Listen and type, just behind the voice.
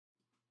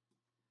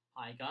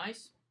Hi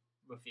guys,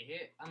 Ruffy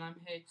here, and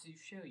I'm here to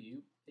show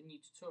you the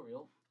new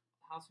tutorial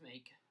how to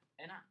make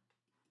an app.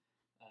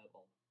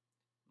 Well,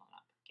 not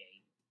an app,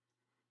 game.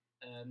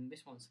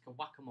 This one's like a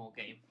whack-a-mole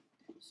game.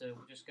 So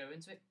we'll just go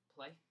into it,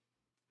 play,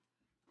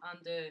 and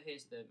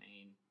here's the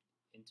main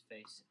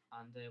interface,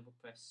 and we'll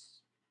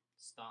press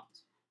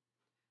start.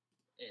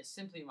 It's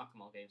simply a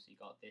whack-a-mole game, so you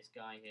got this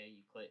guy here,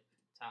 you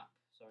tap,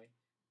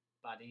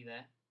 baddie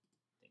there,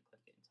 didn't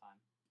click it in time,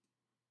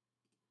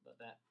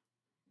 but there,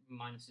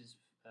 minuses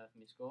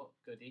from your score,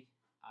 goodie,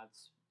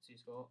 adds to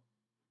your score,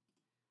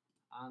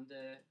 and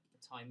a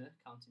timer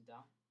counting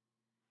down,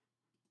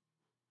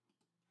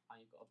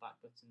 and you've got a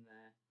back button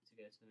there to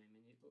go to the main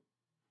menu.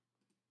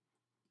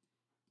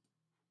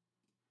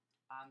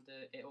 And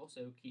it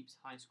also keeps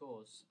high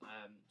scores,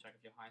 track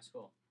of your high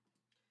score.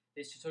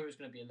 This tutorial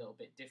is going to be a little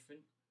bit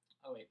different.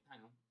 Oh wait,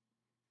 hang on.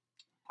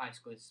 High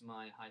score, this is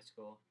my high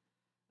score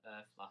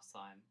last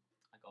time.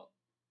 I got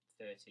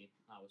 30,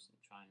 I wasn't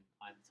trying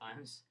either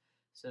times.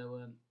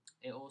 So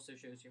it also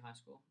shows your high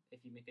score.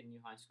 If you make a new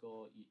high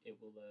score, it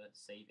will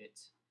save it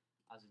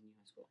as a new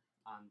high score.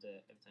 And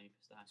every time you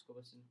press the high score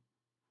button,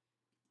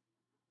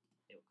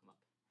 it will come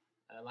up.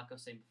 Like I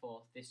was saying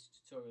before, this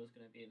tutorial is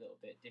going to be a little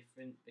bit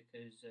different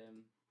because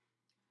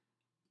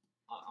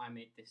I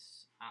made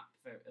this app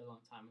a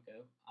long time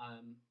ago.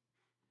 And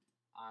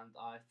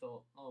I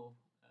thought,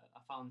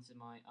 I found this in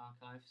my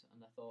archives,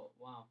 and I thought,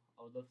 wow,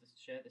 I would love to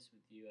share this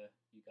with you,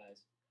 you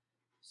guys.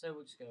 So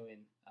we'll just go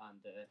in and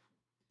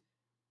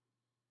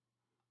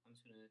I'm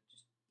just going to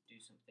do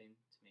something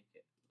to make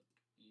it look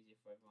easier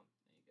for everyone.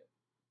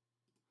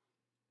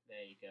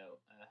 There you go.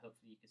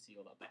 Hopefully you can see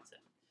all that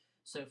better.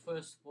 So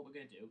first, what we're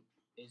going to do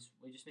is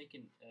we're just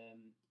making a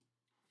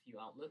few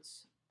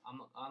outlets.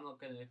 I'm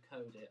not going to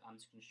code it. I'm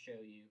just going to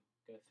show you,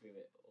 go through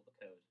it, all the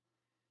code.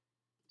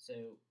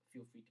 So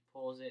feel free to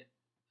pause it.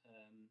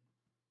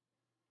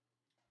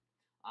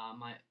 I'm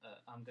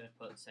going to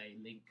put, say,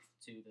 link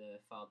to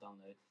the file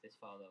download, this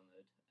file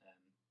download.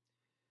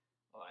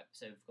 Alright,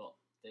 so we've got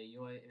the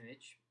UI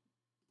image,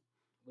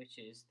 which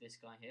is this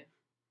guy here,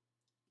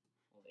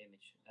 or the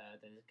image.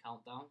 There's a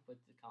countdown with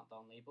the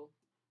countdown label.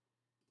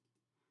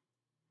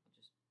 I'll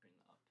just bring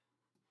that up.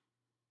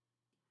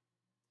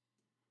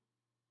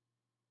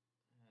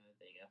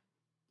 There you go.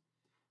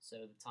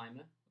 So the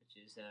timer, which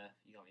is,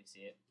 you can't really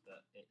see it,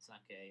 but it's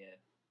like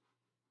the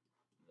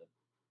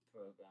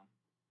program.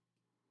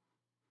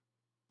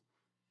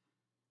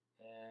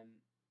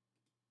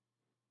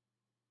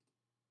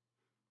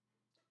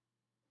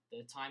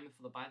 The timer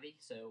for the baddie,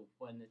 so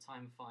when the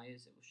timer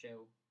fires, it will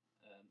show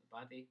the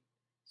baddie.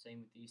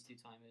 Same with these two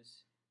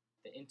timers.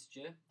 The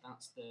integer,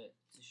 that's to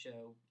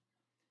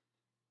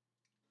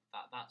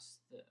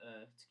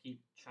keep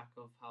track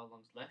of how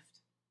long's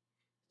left.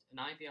 An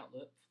IV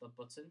outlet for the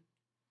button.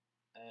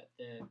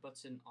 The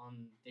button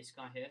on this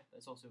guy here,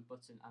 there's also a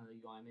button and a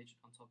UI image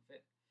on top of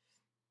it.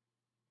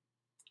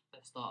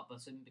 A start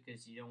button,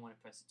 because you don't want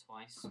to press it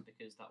twice,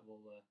 because that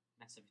will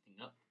mess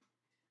everything up.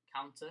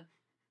 Counter,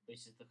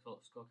 which is the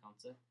score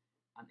counter,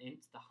 and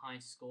int, the high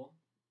score.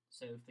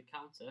 So if the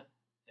counter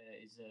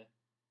is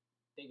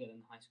bigger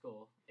than the high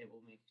score, it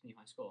will make a new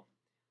high score.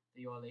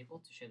 The UI label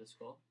to show the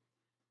score.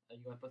 A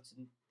UI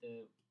button,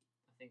 I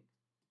think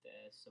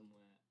there's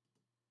somewhere.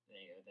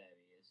 There you go, there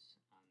he is,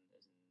 and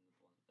there's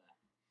another one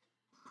there.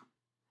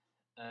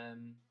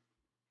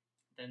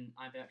 Then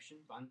IV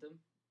action, random.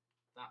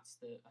 I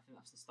think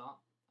that's the start.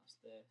 That's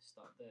the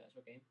start of the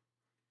actual game.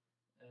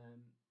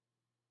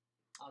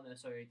 Oh no,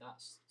 sorry,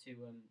 that's to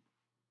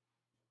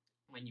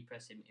when you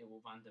press him, it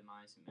will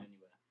randomize him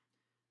anywhere.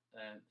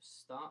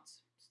 Start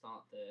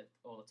all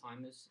the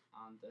timers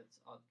and the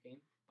start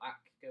game.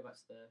 Go back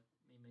to the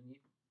main menu.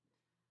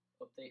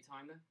 Update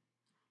timer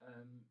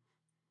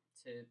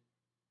to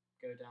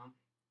go down.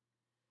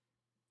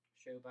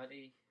 Show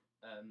baddie.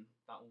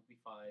 That will be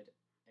fired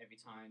every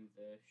time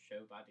the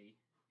show baddie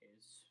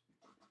is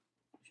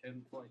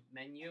shown point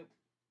menu.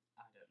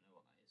 I don't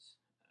know what that is.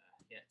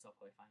 Yeah, I'll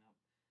probably find out.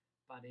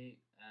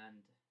 Baddie, and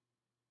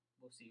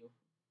we'll see you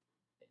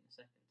in a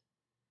second.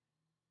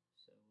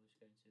 So we'll just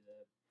go into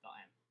the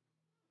 .m.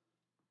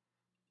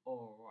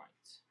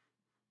 Alright.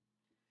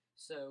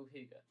 So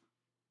here you go.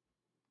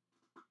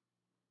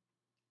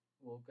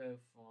 We'll go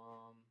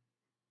from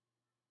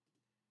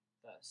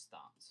the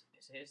start.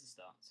 So here's the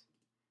start.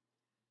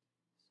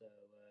 So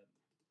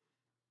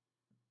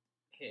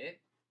here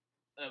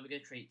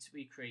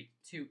we create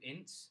two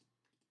ints.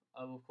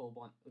 We're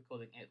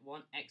calling it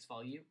one x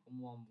value and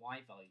one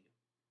y value.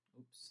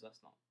 Oops,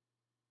 that's not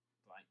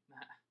right.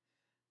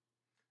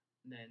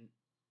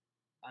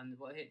 And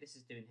what this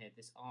is doing here,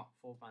 this arc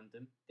for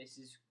random.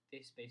 This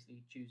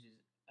basically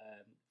chooses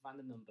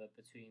random number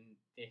between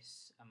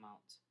this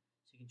amount,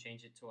 so you can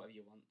change it to whatever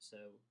you want. So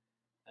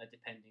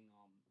depending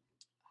on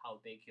how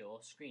big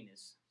your screen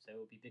is, so it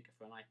will be bigger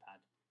for an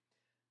iPad.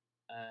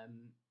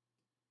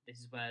 This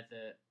is where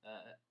the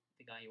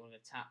guy you want to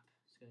tap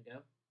is going to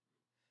go.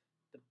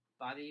 The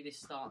baddie,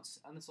 this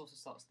also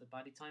starts the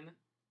baddie timer.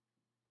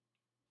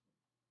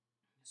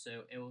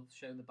 So it will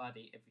show the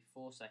baddie every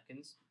 4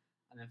 seconds,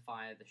 and then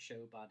fire the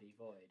show baddie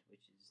void,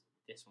 which is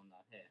this one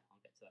down here. I'll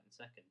get to that in a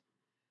second.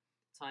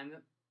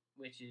 Timer,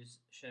 which is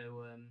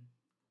show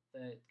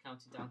the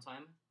counting down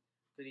timer.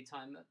 Goodie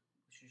timer,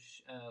 which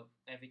is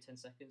every 10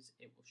 seconds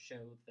it will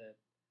show the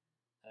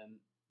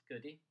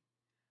goodie.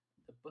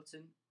 The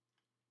button,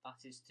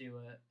 that is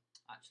to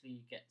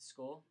actually get the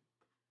score.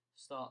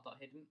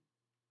 Start.hidden,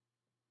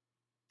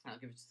 that'll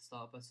give it to the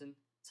start button.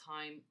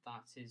 Time,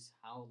 that is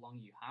how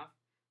long you have,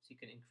 so you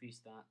can increase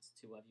that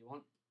to whatever you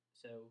want.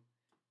 So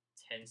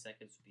 10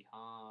 seconds would be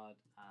hard,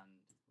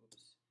 and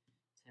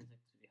 10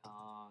 seconds would be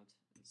hard,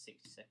 and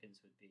 60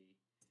 seconds would be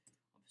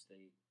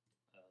obviously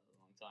a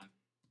long time.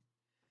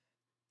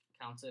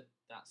 Counter,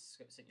 that's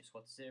setting your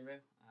score to 0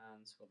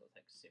 and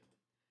score.text 0.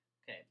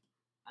 Okay,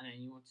 and then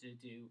you want to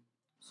do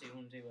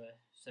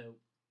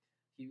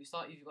you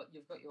start. You've got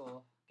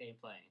your game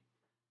playing,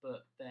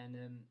 but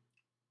then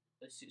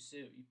so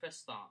you press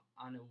start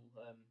and it will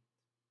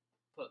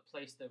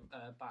place the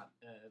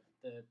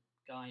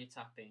guy you're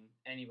tapping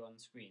anywhere on the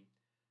screen.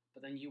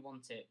 But then you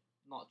want it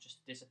not just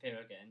to disappear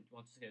again. You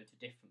want it to go to a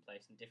different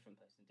place and different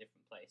place and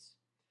different place.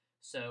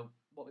 So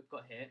what we've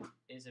got here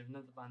is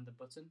another random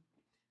button.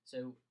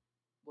 So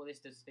what this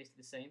does is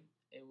basically the same.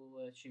 It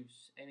will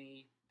choose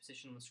any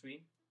position on the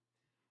screen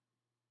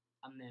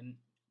and then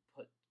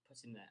put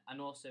in there, and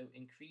also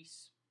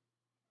increase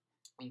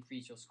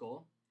your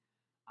score,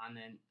 and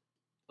then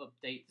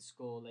update the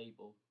score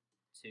label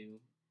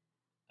to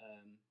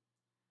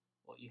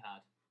what you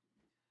had.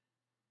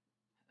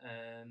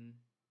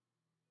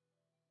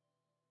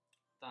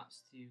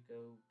 That's to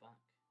go back.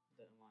 I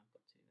don't know why I've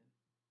got to then.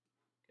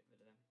 Get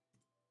rid of them.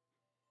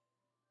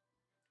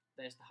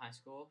 There's the high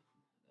score.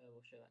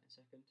 We'll show that in a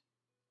second.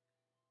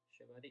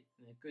 Show ready,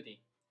 and then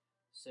goodie.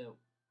 So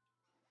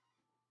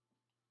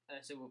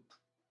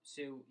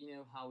you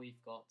know how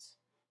we've got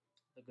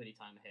the goodie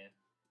timer here.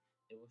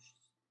 It will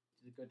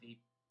do the goodie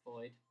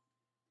void.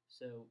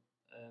 So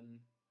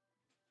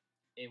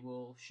it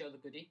will show the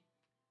goodie.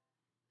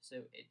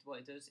 So what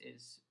it does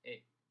is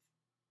it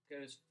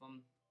goes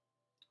from.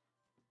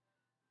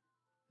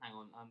 Hang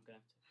on, I'm gonna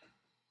have to.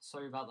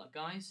 Sorry about that,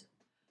 guys.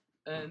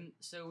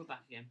 So we're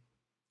back again.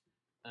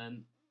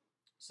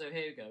 So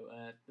here we go.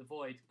 The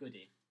void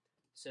goodie.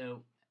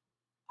 So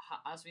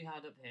as we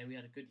had up here, we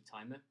had a goodie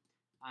timer,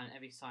 and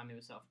every time it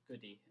was set off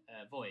goodie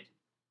void.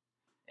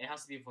 It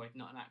has to be a void,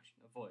 not an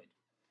action. A void.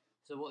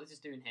 So what this is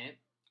doing here,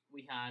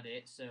 we had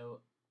it.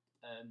 So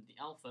the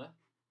alpha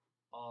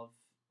of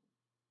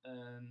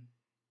where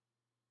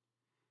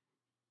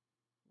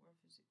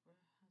has it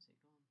gone?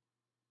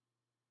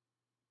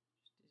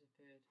 Just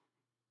disappeared.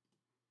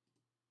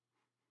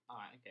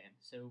 Alright, okay.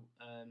 So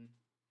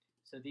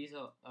so these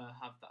are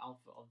have the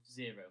alpha of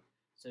 0.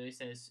 So it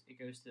says it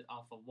goes to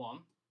alpha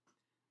 1,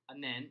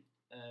 and then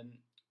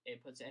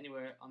it puts it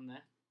anywhere on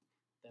there.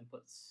 Then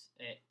puts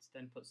the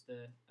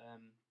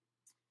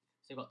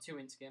so you've got 2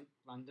 int game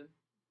random,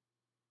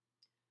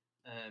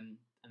 and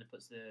it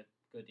puts the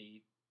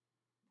goodie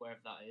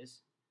wherever that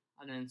is,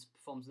 and then it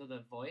performs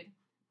another void,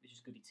 which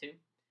is goodie 2,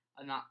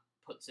 and that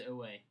puts it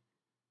away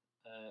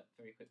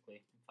very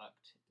quickly. In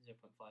fact,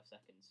 0.5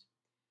 seconds.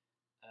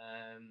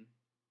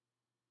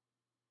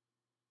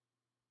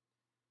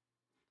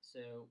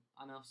 So,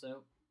 and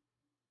also,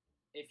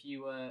 if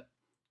you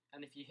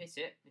hit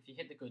it, if you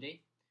hit the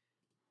goodie,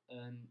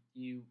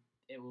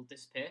 it will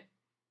disappear.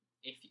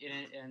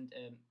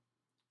 It'll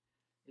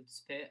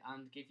disappear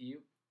and give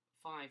you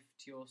 5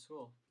 to your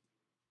score,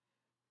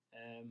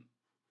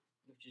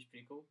 which is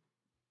pretty cool.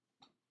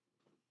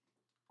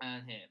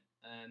 And here,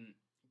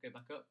 go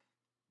back up,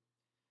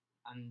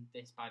 and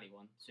this baddie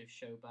one. So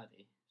show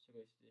baddie. So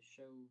go to the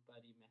show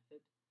baddie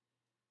method.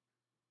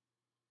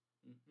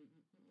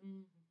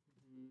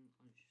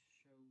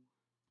 Show.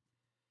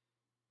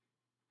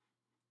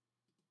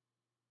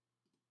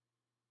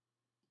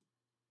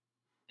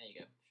 There you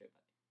go.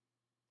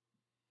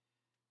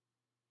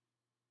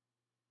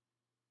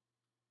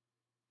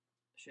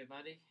 Show baddie. Show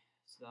baddie.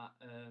 So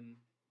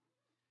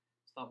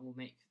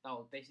that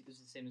will basically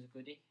do the same as a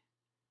goodie,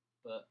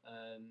 but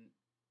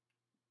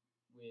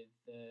with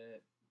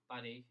the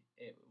baddie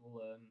it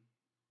will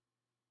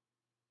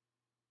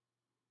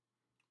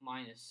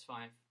minus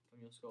 5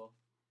 from your score.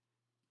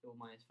 It will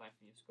minus 5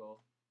 from your score.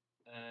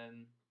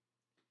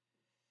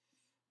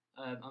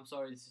 I'm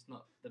sorry, this is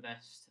not the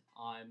best.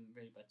 I'm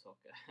really bad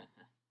talker.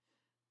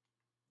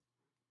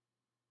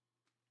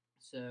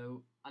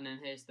 So, and then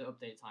here's the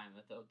update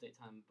timer. The update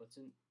timer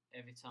button.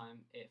 Every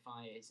time it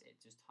fires, it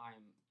just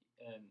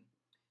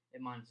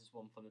it minuses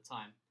 1 from the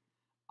time.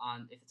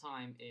 And if the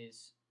time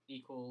is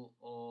equal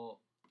or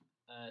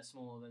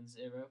smaller than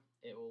 0,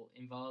 it will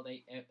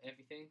invalidate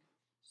everything,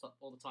 stop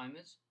all the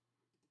timers.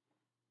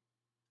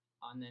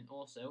 And then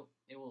also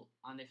it will,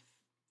 and if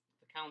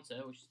the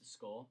counter, which is the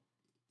score,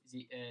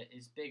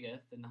 is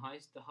bigger than the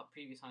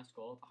previous high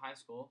score, the high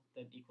score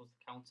then equals the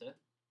counter.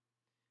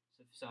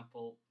 So, for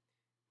example,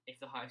 if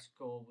the high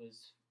score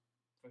was,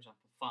 for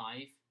example,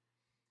 5,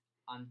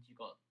 and you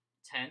got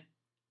 10,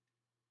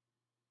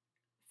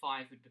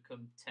 5 would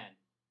become 10.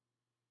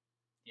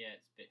 Yeah,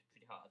 it's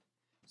pretty hard.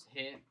 So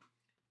here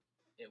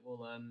it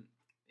will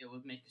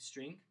make a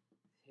string.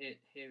 Here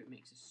it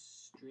makes a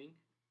string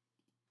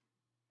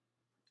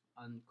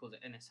and calls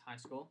it NSS high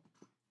score.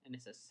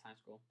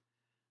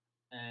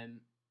 And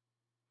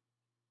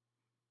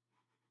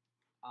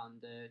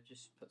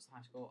just puts the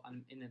high score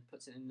and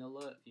puts it in an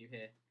alert view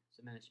here.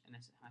 So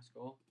NSS high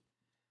score.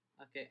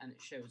 Okay, and it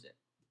shows it,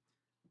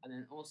 and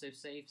then also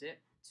saves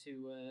it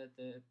to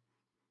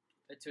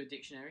to a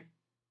dictionary,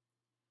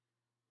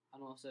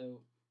 and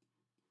also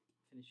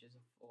finishes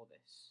off all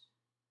this.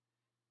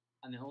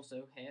 And then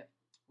also here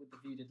with the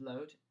view did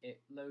load,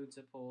 it loads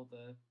up all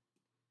the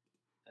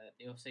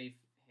your save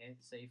here,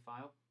 the save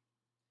file,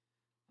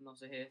 and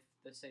also here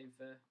the save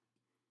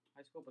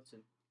high score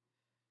button.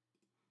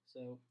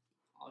 So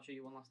I'll show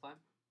you one last time.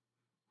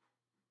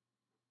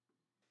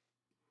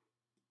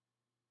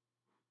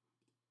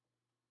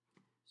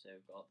 So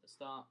we've got the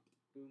start,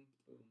 boom,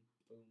 boom,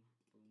 boom,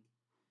 boom.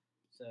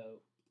 So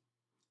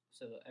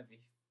that every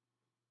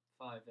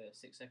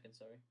 6 seconds,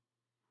 sorry.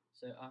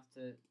 So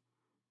after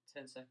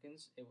 10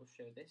 seconds, it will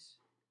show this.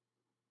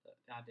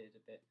 Added a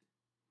bit.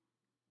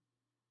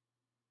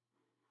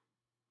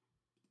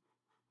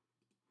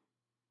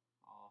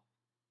 Oh,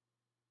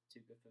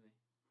 too good for me.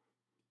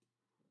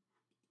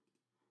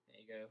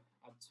 There you go.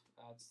 Adds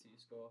to your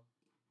score.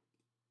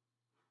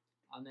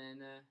 And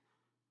then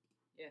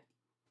yeah.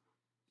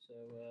 So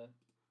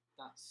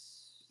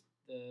that's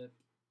the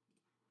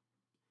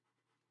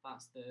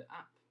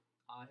app.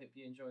 I hope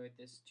you enjoyed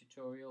this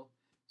tutorial.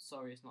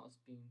 Sorry it's not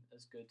been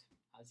as good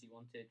as you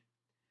wanted.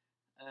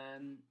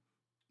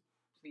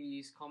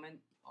 Please comment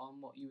on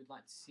what you would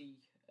like to see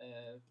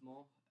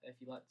more.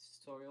 If you like this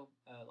tutorial,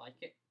 like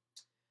it.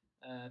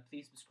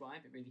 Please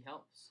subscribe, it really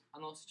helps.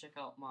 And also check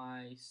out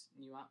my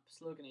new app,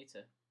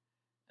 Sloganator.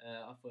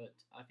 I've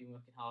been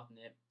working hard on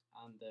it,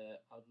 and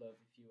I'd love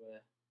if you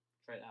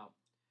try it out.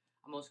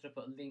 I'm also going to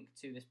put a link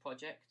to this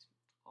project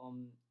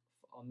on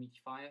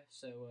Meteorfire,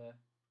 so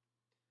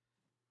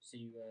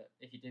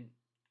if you didn't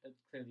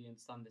clearly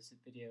understand this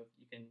video,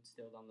 you can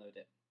still download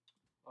it.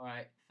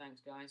 Alright,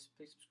 thanks guys.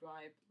 Please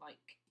subscribe,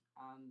 like,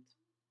 and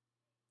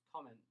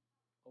comment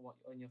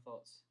on your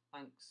thoughts.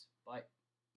 Thanks. Bye.